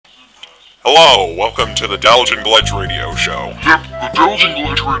Hello, welcome to the Deldge and Gledge Radio Show. Yep, the Deldge and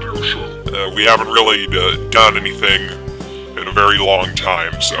Gledge Radio Show. We haven't really done anything in a very long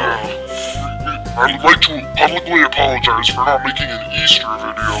time, so... I would like to publicly apologize for not making an Easter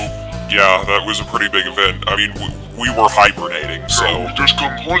video. Yeah, that was a pretty big event. I mean, we were hibernating, so... Yeah, we just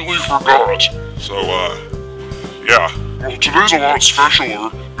completely forgot. So, yeah. Well, today's a lot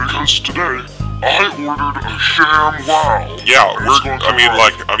specialer, because today, I ordered a Shamwow. Yeah, I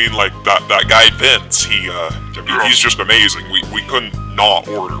mean, that guy Vince, he's just amazing. We couldn't not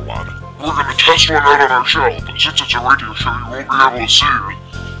order one. We're gonna test one out on our show, but since it's a radio show, you won't be able to see it.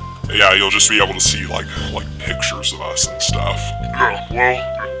 Yeah, you'll just be able to see, like pictures of us and stuff. Yeah, well,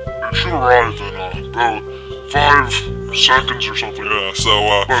 it should arrive in, about 5 seconds or something. Yeah, so,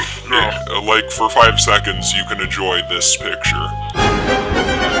 like, for 5 seconds, you can enjoy this picture.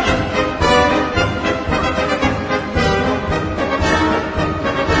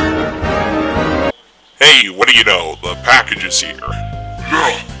 Hey, what do you know? The package is here.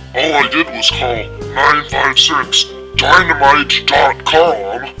 Yeah, all I did was call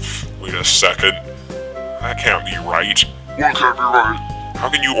 956dynamite.com. Wait a second. That can't be right. What can't be right? How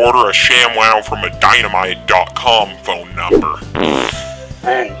can you order a Shamwow from a dynamite.com phone number?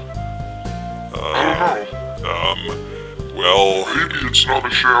 I don't know. Well... Maybe it's not a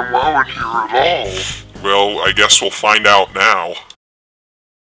Shamwow in here at all. Well, I guess we'll find out now.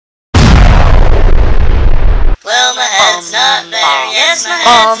 Well, my head's not there, yes, my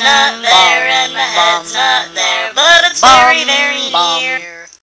head's not there, and my head's not there, but it's very, very near.